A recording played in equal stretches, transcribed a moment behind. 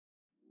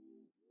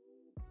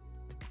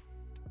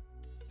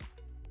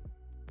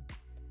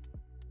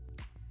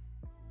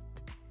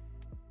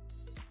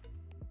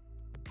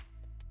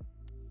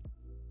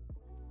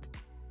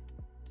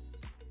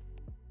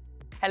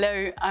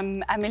Hello,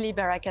 I'm Amélie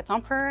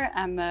Baraka-Tamper.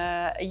 I'm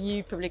a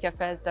EU Public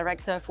Affairs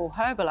Director for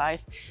HERBALIFE,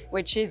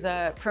 which is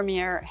a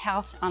premier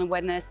health and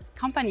wellness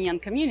company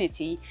and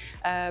community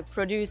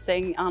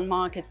producing and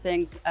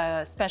marketing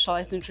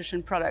specialized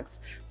nutrition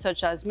products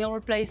such as meal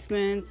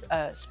replacements,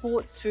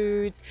 sports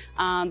food,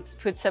 and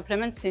food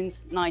supplements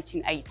since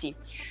 1980.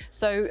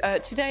 So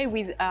today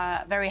we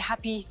are very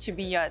happy to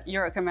be at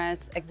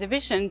EuroCommerce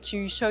exhibition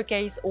to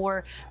showcase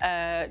our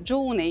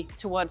journey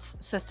towards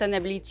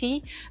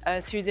sustainability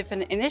through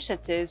different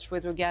initiatives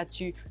with regard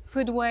to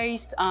food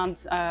waste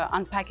and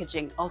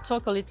packaging. I'll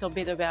talk a little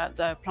bit about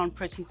plant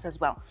proteins as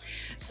well.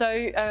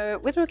 So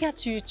with regard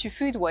to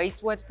food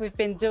waste, what we've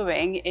been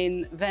doing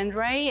in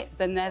Venray,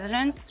 the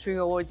Netherlands,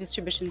 through our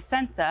distribution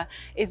center,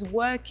 is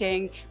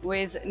working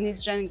with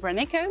Nisgen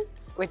Granico,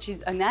 which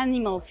is an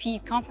animal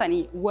feed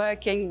company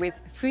working with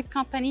food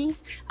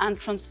companies and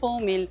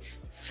transforming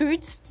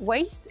food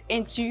waste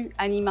into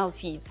animal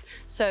feed.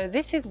 So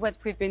this is what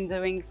we've been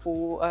doing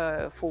for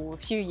a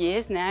few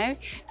years now,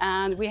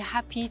 and we're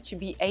happy to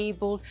be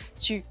able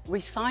to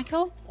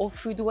recycle our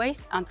food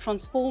waste and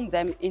transform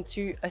them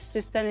into a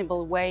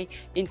sustainable way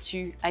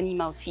into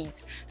animal feed.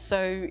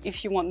 So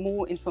if you want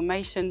more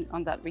information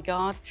on that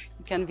regard,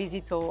 you can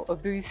visit our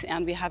booth,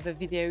 and we have a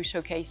video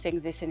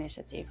showcasing this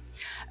initiative.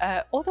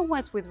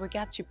 Otherwise, with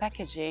regard to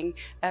packaging,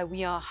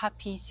 we are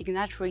happy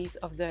signatories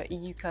of the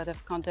EU Code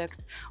of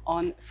Conduct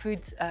on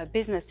food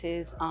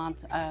businesses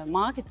and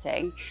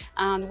marketing,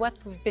 and what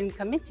we've been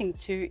committing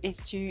to is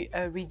to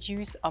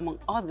reduce, among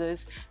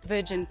others,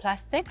 virgin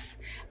plastics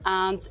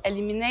and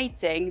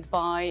eliminating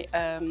by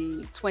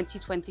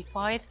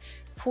 2025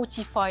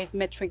 45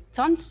 metric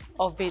tons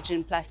of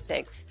virgin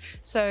plastics.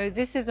 So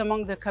this is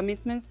among the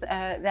commitments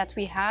that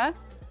we have,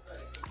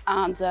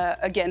 and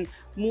again,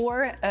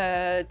 more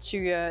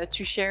to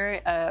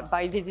share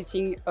by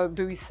visiting our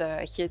booth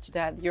here today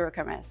at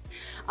EuroCommerce.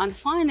 And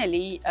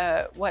finally,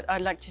 what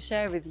I'd like to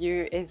share with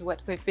you is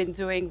what we've been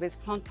doing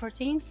with plant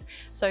proteins.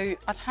 So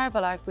at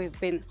HERBALIFE, we've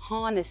been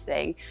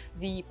harnessing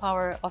the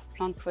power of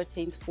plant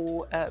proteins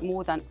for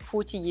more than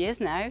 40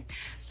 years now.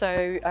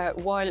 So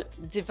while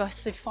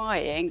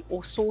diversifying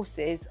our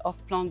sources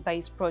of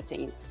plant-based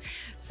proteins.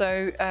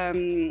 So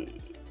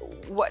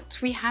what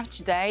we have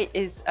today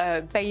is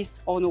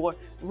based on our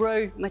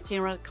raw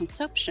material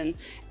consumption.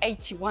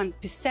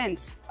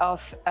 81%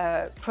 of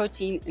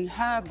protein in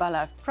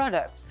HERBALIFE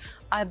products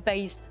are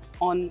based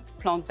on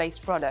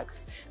plant-based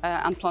products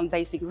and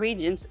plant-based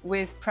ingredients,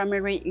 with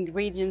primary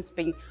ingredients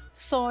being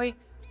soy,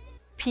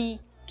 pea,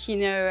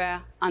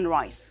 quinoa, and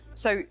rice.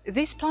 So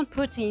these plant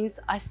proteins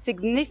are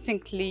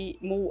significantly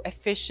more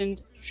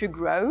efficient to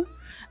grow,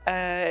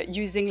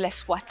 using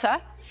less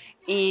water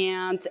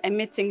and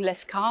emitting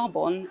less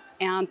carbon,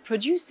 and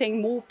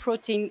producing more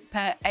protein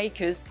per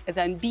acres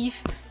than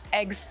beef,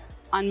 eggs,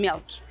 and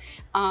milk,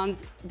 and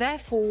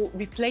therefore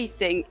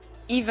replacing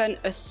even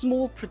a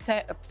small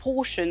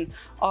portion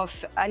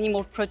of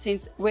animal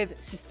proteins with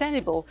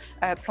sustainable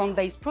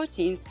plant-based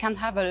proteins can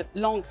have a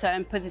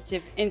long-term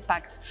positive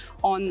impact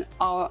on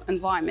our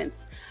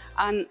environment.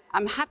 And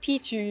I'm happy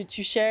to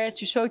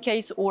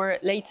showcase our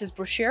latest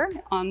brochure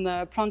on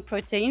plant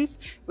proteins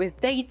with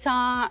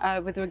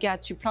data with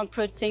regard to plant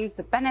proteins,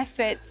 the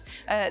benefits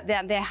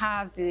that they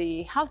have,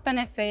 the health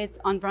benefits,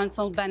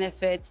 environmental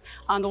benefits,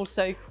 and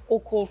also our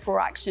call for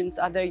actions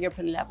at the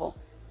European level.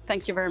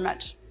 Thank you very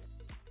much.